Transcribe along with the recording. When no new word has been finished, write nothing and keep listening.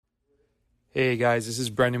Hey guys, this is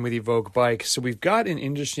Brendan with Evoke Bike. So we've got an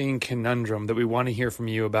interesting conundrum that we want to hear from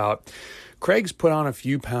you about. Craig's put on a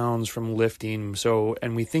few pounds from lifting,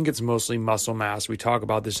 and we think it's mostly muscle mass. We talk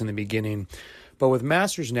about this in the beginning. But with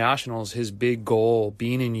Masters Nationals, his big goal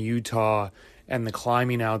being in Utah and the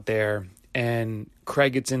climbing out there, and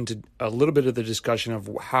Craig gets into a little bit of the discussion of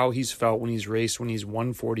how he's felt when he's raced when he's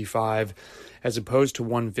 145 as opposed to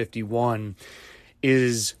 151.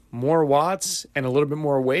 Is more watts and a little bit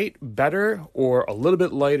more weight better, or a little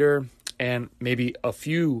bit lighter and maybe a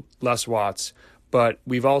few less watts? But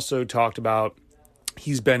we've also talked about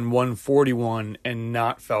he's been 141 and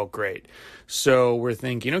not felt great. So we're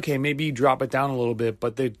thinking, okay, maybe drop it down a little bit.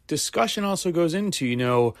 But the discussion also goes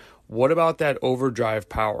into, what about that overdrive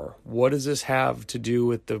power? What does this have to do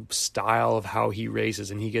with the style of how he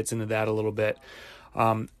races? And he gets into that a little bit.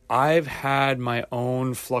 I've had my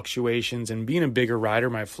own fluctuations, and being a bigger rider,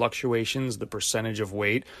 my fluctuations, the percentage of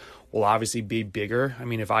weight will obviously be bigger. I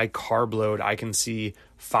mean, if I carb load, I can see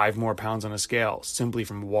 5 more pounds on a scale simply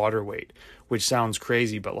from water weight, which sounds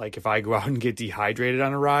crazy, but like if I go out and get dehydrated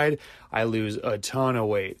on a ride, I lose a ton of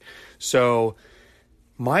weight. So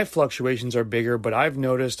my fluctuations are bigger, but I've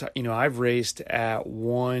noticed, I've raced at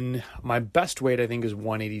my best weight I think is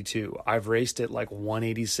 182. I've raced at like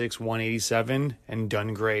 186, 187 and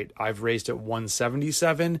done great. I've raced at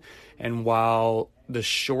 177, and while the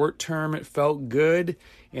short term it felt good,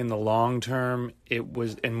 in the long term it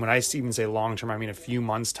was, and when I even say long term, I mean a few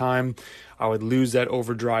months time, I would lose that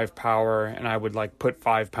overdrive power and I would like put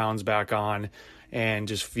 5 pounds back on and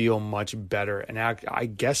just feel much better. And I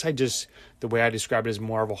guess the way I describe it is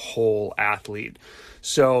more of a whole athlete.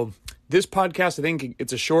 So this podcast, I think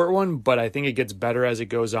it's a short one, but I think it gets better as it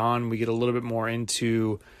goes on. We get a little bit more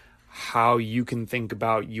into how you can think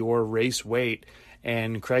about your race weight.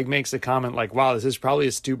 And Craig makes the comment like, wow, this is probably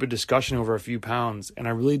a stupid discussion over a few pounds. And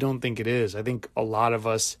I really don't think it is. I think a lot of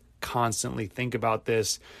us constantly think about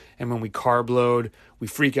this, and when we carb load, we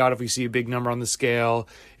freak out if we see a big number on the scale.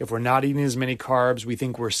 If we're not eating as many carbs, we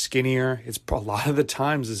think we're skinnier. It's a lot of the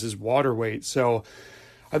times this is water weight. So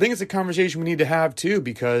I think it's a conversation we need to have too,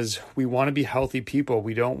 because we want to be healthy people.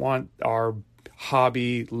 We don't want our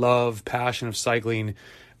hobby, love, passion of cycling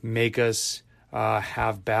make us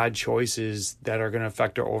have bad choices that are going to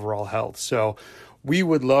affect our overall health. So we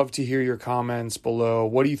would love to hear your comments below.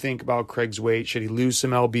 What do you think about Craig's weight? Should he lose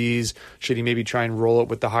some LBs? Should he maybe try and roll it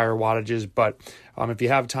with the higher wattages? But if you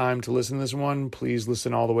have time to listen to this one, please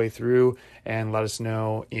listen all the way through and let us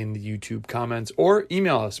know in the YouTube comments, or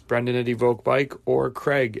email us, Brendan at Evoke Bike or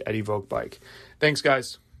Craig at Evoke Bike. Thanks,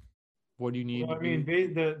 guys. What do you need? Well, I mean,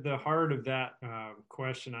 the heart of that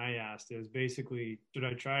question I asked is basically, should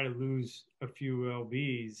I try to lose a few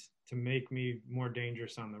LBs to make me more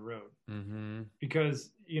dangerous on the road? Mm-hmm.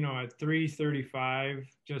 Because, at 335,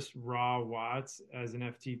 just raw watts as an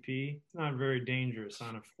FTP, it's not very dangerous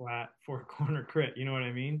on a flat 4-corner crit. You know what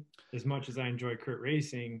I mean? As much as I enjoy crit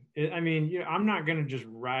racing, I'm not going to just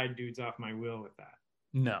ride dudes off my wheel with that.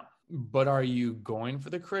 No. But are you going for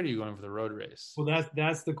the crit, or are you going for the road race? Well,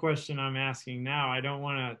 that's the question I'm asking now. I don't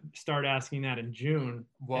want to start asking that in June.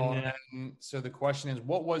 Well, so the question is,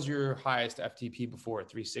 what was your highest FTP before?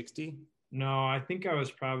 360? No, I think I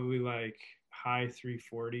was probably like high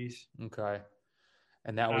 340s. Okay.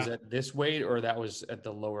 And that was at this weight, or that was at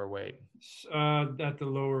the lower weight? At the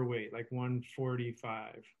lower weight, like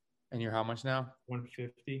 145. And you're how much now?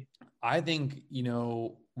 150. I think,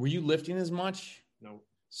 were you lifting as much? No.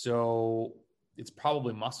 So it's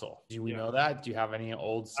probably muscle. Do we know that? Do you have any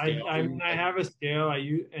old scale? I have a scale I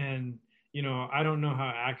use, and I don't know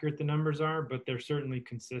how accurate the numbers are, but they're certainly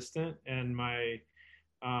consistent. And my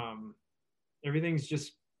everything's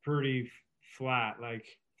just pretty flat, like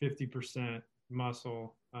 50%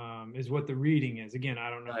 muscle is what the reading is. Again, I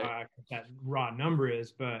don't know how accurate that raw number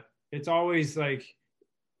is, but it's always like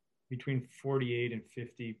between 48 and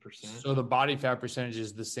 50%. So the body fat percentage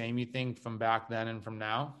is the same, you think, from back then and from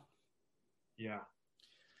now? Yeah.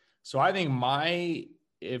 So I think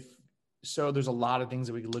there's a lot of things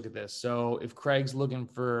that we could look at this. So if Craig's looking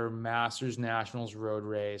for Masters Nationals road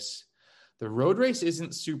race, the road race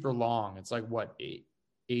isn't super long. It's like what,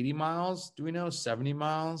 80 miles? Do we know? 70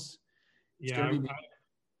 miles? I'd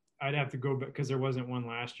have to go back because there wasn't one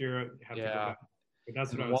last year. I'd have to go back. But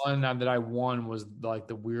that's what one that I won was like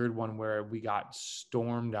the weird one where we got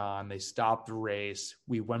stormed on. They stopped the race.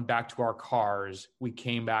 We went back to our cars. We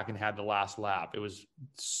came back and had the last lap. It was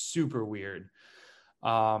super weird.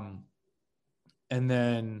 And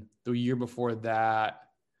then the year before that,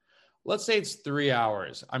 let's say it's 3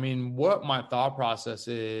 hours. I mean, what my thought process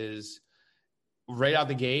is right out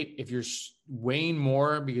the gate, if you're weighing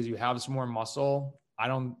more because you have some more muscle, I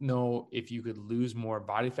don't know if you could lose more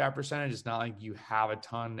body fat percentage. It's not like you have a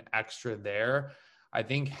ton extra there. I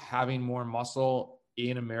think having more muscle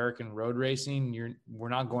in American road racing, we're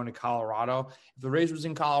not going to Colorado. If the race was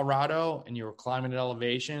in Colorado and you were climbing at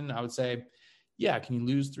elevation, I would say, yeah, can you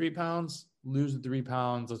lose 3 pounds? Lose the 3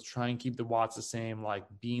 pounds. Let's try and keep the watts the same. Like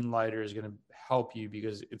being lighter is going to help you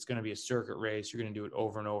because it's going to be a circuit race. You're going to do it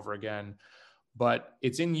over and over again. But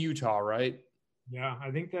it's in Utah, right? Yeah, I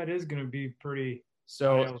think that is going to be pretty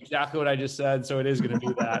So high. exactly what I just said. So it is going to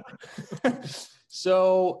be that.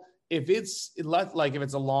 So if it's if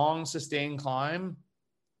it's a long sustained climb,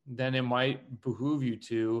 then it might behoove you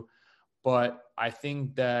to. But I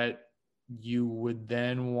think that you would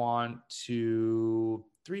then want to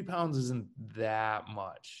 3 pounds isn't that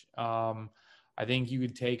much. I think you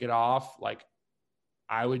could take it off. Like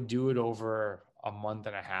I would do it over a month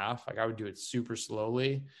and a half. Like I would do it super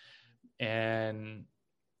slowly. And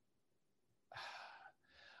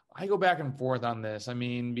I go back and forth on this. I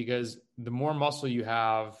mean, because the more muscle you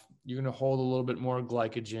have, you're going to hold a little bit more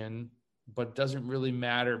glycogen, but it doesn't really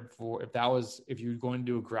matter for if you're going to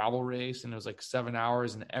do a gravel race and it was like 7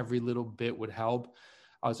 hours and every little bit would help.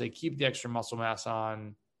 I would say keep the extra muscle mass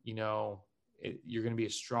on, you're going to be a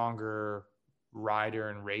stronger rider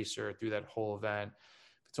and racer through that whole event.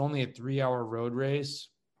 If it's only a 3-hour road race,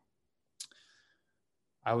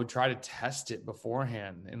 I would try to test it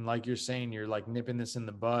beforehand. And like you're saying, you're like nipping this in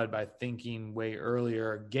the bud by thinking way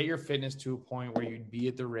earlier. Get your fitness to a point where you'd be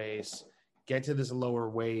at the race, get to this lower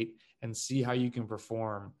weight, and see how you can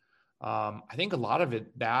perform. I think a lot of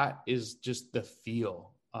it, that is just the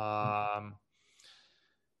feel.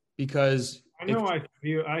 Because I know I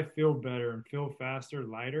feel better and feel faster,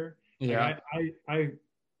 lighter. yeah. Like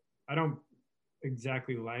I don't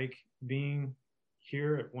exactly like being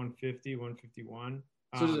here at 150, 151.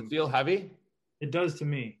 So does it feel heavy? It does to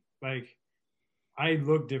me. Like I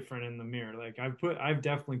look different in the mirror. Like I've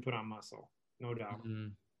definitely put on muscle, no doubt.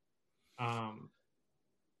 Mm-hmm. Um,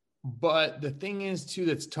 But the thing is too,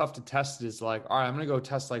 that's tough to test is like, all right, I'm going to go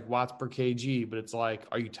test like watts per kg, but it's like,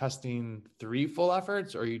 are you testing 3 full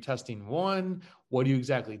efforts? Or are you testing 1? What do you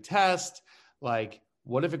exactly test? Like,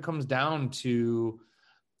 what if it comes down to,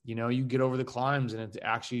 you get over the climbs and it's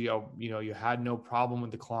actually, you had no problem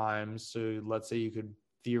with the climbs. So let's say you could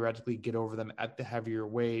theoretically get over them at the heavier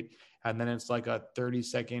weight. And then it's like a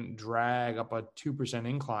 30-second drag up a 2%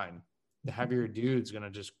 incline. The heavier dude's going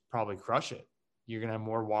to just probably crush it. You're going to have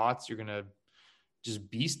more watts. You're going to just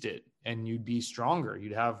beast it and you'd be stronger.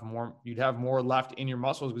 You'd have more left in your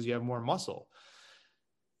muscles because you have more muscle.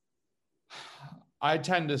 I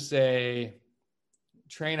tend to say,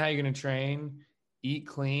 train how you're going to train, eat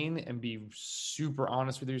clean and be super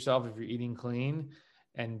honest with yourself if you're eating clean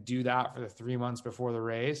and do that for the 3 months before the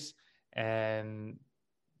race. And,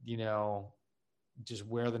 just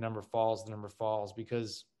where the number falls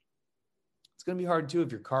because it's going to be hard too.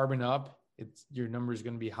 If you're carbing up, your number is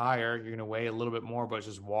going to be higher. You're going to weigh a little bit more, but it's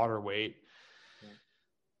just water weight. Yeah.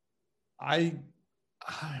 I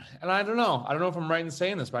don't know. I don't know if I'm right in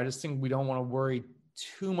saying this, but I just think we don't want to worry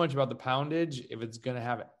too much about the poundage if it's going to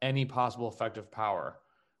have any possible effective power.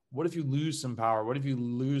 What if you lose some power? What if you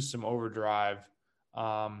lose some overdrive?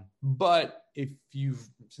 But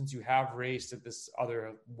since you have raced at this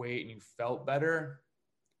other weight and you felt better,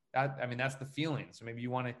 that's the feeling. So maybe you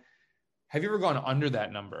want to, have you ever gone under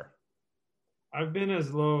that number? I've been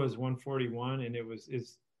as low as 141 and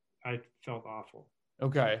I felt awful.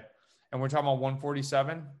 Okay. And we're talking about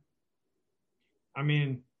 147? I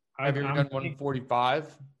mean, have you ever done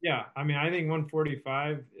 145? Yeah. I mean, I think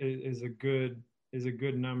 145 is a good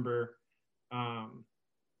number.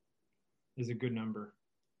 Is a good number.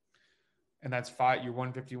 And that's 5. You're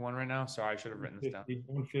 151 right now. Sorry, I should have written this down.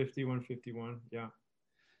 150, 151. Yeah.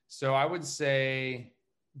 So I would say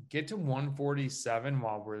get to 147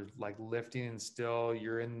 while we're like lifting and still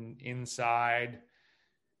you're inside.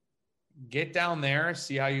 Get down there,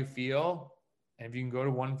 see how you feel. And if you can go to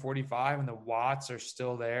 145 and the watts are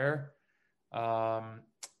still there,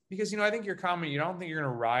 because, I think you're common. You don't think you're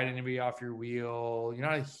going to ride anybody off your wheel. You're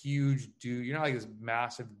not a huge dude. You're not like this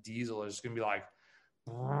massive diesel. It's going to be like,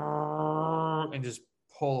 and just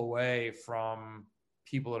pull away from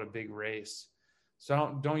people at a big race.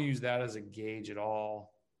 So don't use that as a gauge at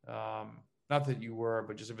all. Not that you were,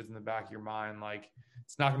 but just if it's in the back of your mind, like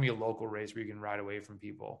it's not going to be a local race where you can ride away from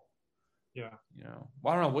people. Yeah.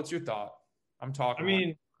 Well, I don't know. What's your thought? I'm talking. I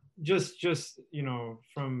mean, just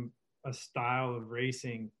from a style of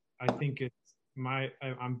racing, I think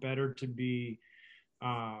I'm better to be,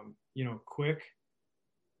 quick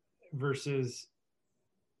versus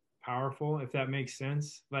powerful, if that makes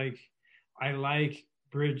sense. Like I like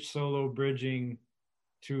solo bridging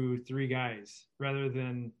 2, 3 guys rather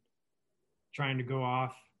than trying to go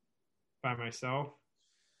off by myself.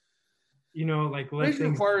 Like let Race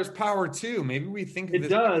things. requires power too. Maybe we think of It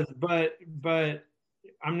this. does, but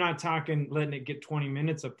I'm not talking letting it get 20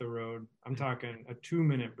 minutes up the road. I'm talking a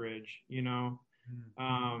 2-minute bridge,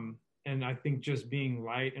 and I think just being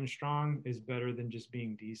light and strong is better than just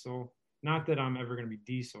being diesel. Not that I'm ever going to be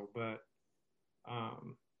diesel, but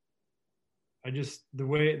I just the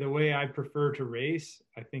way I prefer to race,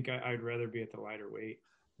 I think I'd rather be at the lighter weight.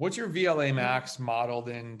 What's your VLA max modeled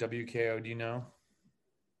in WKO? Do you know?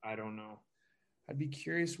 I don't know. I'd be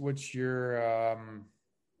curious what your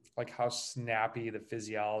like how snappy the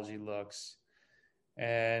physiology looks.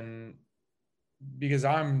 And because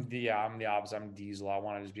I'm the opposite, I'm diesel. I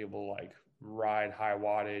want to just be able to like ride high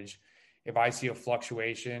wattage. If I see a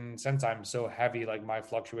fluctuation, since I'm so heavy, like my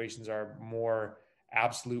fluctuations are more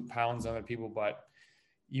absolute pounds than other people. But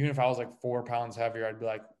even if I was like 4 pounds heavier, I'd be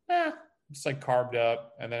like, it's like carved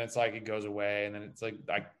up, and then it's like it goes away, and then it's like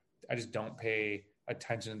I just don't pay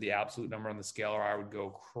attention to the absolute number on the scale, or I would go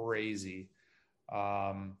crazy.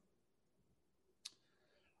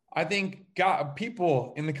 I think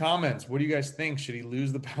people in the comments, what do you guys think? Should he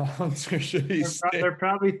lose the pounds or should he stay? They're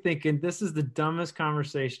probably thinking this is the dumbest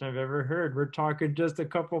conversation I've ever heard. We're talking just a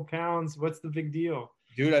couple pounds. What's the big deal?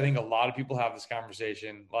 Dude, I think a lot of people have this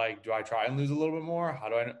conversation. Like, do I try and lose a little bit more? How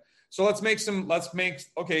do I know? So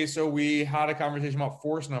okay, so we had a conversation about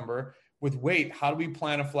force number with weight. How do we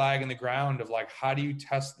plant a flag in the ground of like, how do you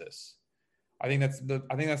test this? I think that's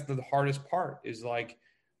the hardest part is like,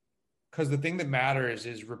 because the thing that matters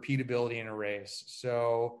is repeatability in a race.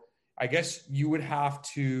 So I guess you would have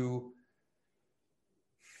to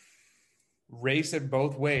race at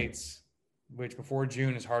both weights, which before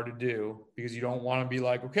June is hard to do because you don't want to be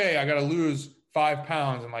like, okay, I got to lose 5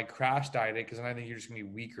 pounds and like crash diet it because then I think you're just gonna be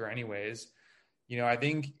weaker anyways. I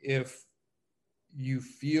think if you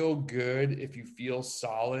feel good, if you feel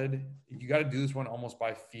solid, you got to do this one almost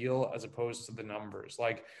by feel as opposed to the numbers.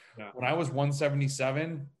 Like when I was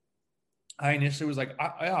 177, I initially was like,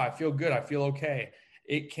 I feel good. I feel okay.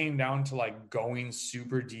 It came down to like going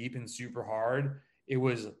super deep and super hard. It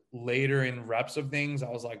was later in reps of things. I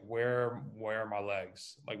was like, where are my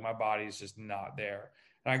legs? Like my body's just not there.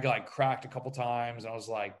 And I got like cracked a couple times. And I was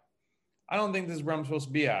like, I don't think this is where I'm supposed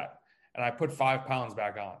to be at. And I put 5 pounds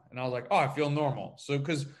back on and I was like, oh, I feel normal. So,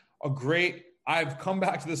 cause I've come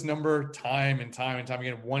back to this number time and time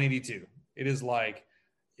again, 182. It is like,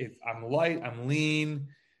 if I'm light, I'm lean.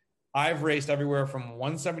 I've raced everywhere from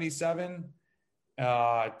 177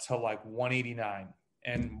 to like 189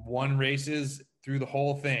 and won races through the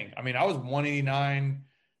whole thing. I mean, I was 189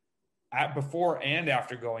 before and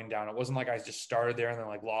after going down. It wasn't like I just started there and then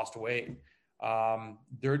like lost weight.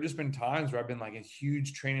 There have just been times where I've been like in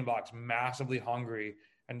huge training blocks, massively hungry,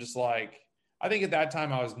 and just like, I think at that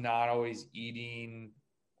time I was not always eating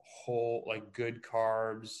whole, like good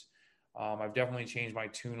carbs. I've definitely changed my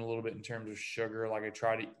tune a little bit in terms of sugar. Like I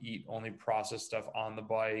try to eat only processed stuff on the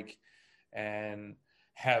bike and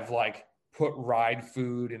have like put ride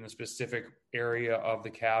food in a specific area of the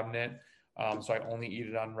cabinet. So I only eat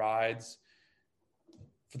it on rides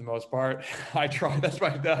for the most part. I try.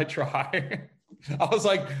 I try. I was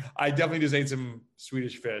like, I definitely just ate some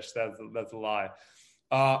Swedish fish. That's a lie.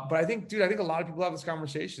 But I think a lot of people have this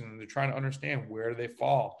conversation and they're trying to understand where they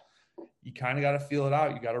fall. You kind of got to feel it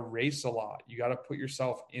out. You got to race a lot. You got to put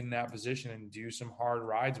yourself in that position and do some hard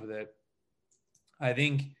rides with it. I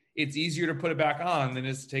think it's easier to put it back on than it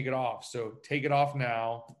is to take it off. So take it off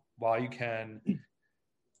now while you can.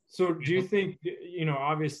 So do you think,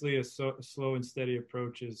 obviously a slow and steady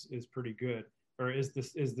approach is pretty good, or is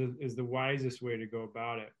the wisest way to go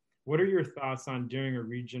about it? What are your thoughts on during a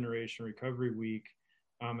regeneration recovery week,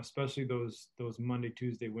 especially those Monday,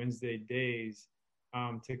 Tuesday, Wednesday days,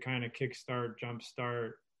 to kind of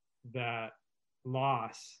jumpstart that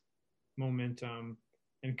loss momentum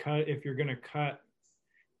and cut if you're gonna cut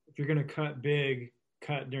big,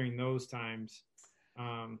 cut during those times.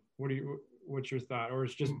 What's your thought? Or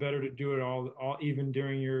it's just better to do it all even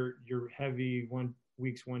during your heavy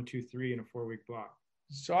weeks 1, 2, 3 in a 4-week block?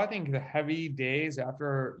 So I think the heavy days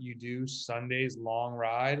after you do Sunday's long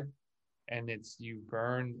ride and you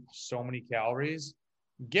burn so many calories,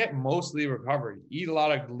 get mostly recovered. Eat a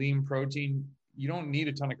lot of lean protein. You don't need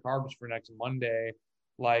a ton of carbs for next Monday.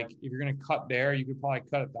 Like if you're going to cut there, you could probably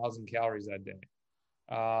cut 1,000 calories that day.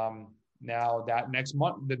 Now that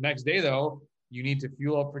the next day though, you need to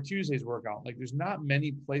fuel up for Tuesday's workout. Like there's not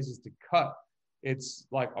many places to cut. It's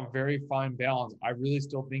like a very fine balance. I really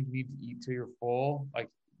still think you need to eat till you're full. Like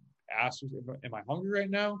ask, am I hungry right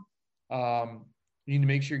now? You need to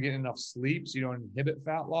make sure you're getting enough sleep so you don't inhibit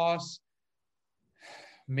fat loss.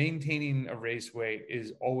 Maintaining a race weight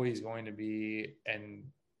is always going to be, and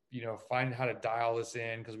find how to dial this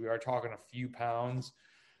in, because we are talking a few pounds.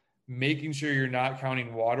 Making sure you're not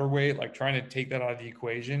counting water weight, like trying to take that out of the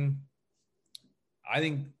equation. I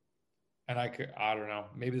think, and I don't know,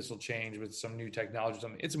 maybe this will change with some new technology.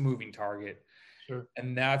 It's a moving target. Sure.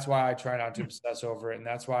 And that's why I try not to obsess over it. And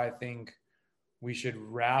that's why I think we should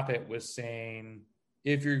wrap it with saying,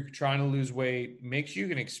 if you're trying to lose weight, make sure you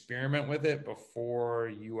can experiment with it before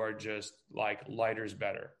you are just like, lighter's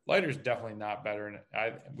better. Lighter's definitely not better. And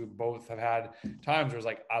we both have had times where it's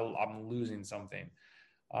like, I'm losing something.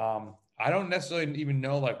 I don't necessarily even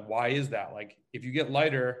know, like, why is that? Like, if you get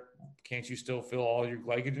lighter, can't you still fill all your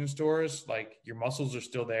glycogen stores? Like, your muscles are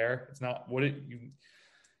still there. It's not I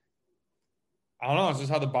don't know. It's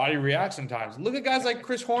just how the body reacts sometimes. Look at guys like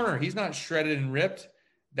Chris Horner. He's not shredded and ripped.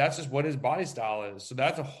 That's just what his body style is. So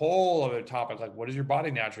that's a whole other topic. Like, what does your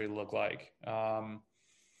body naturally look like?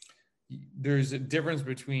 There's a difference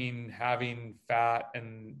between having fat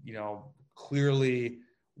and, clearly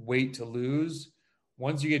weight to lose.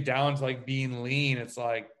 Once you get down to like being lean, it's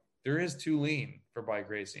like there is too lean for bike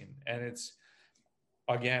racing. And it's,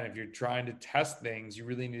 again, if you're trying to test things, you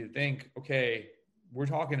really need to think, okay, we're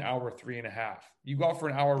talking hour 3.5. You go out for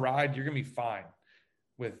an hour ride, you're going to be fine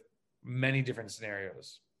with many different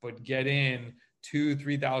scenarios. But get in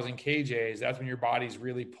 2,000-3,000 kJs, that's when your body's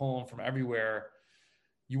really pulling from everywhere.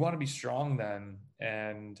 You want to be strong then.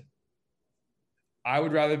 And I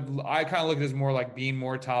kind of look at it as more like being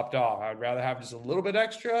more topped off. I would rather have just a little bit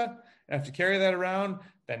extra and have to carry that around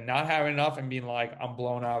than not having enough and being like, I'm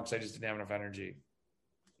blown out because I just didn't have enough energy.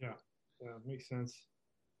 Yeah, makes sense.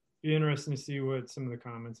 Be interesting to see what some of the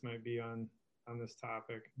comments might be on this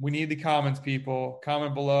topic. We need the comments, people.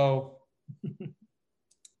 Comment below.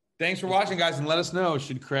 Thanks for watching, guys, and let us know,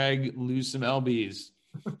 should Craig lose some LBs?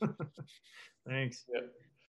 Thanks. Yep.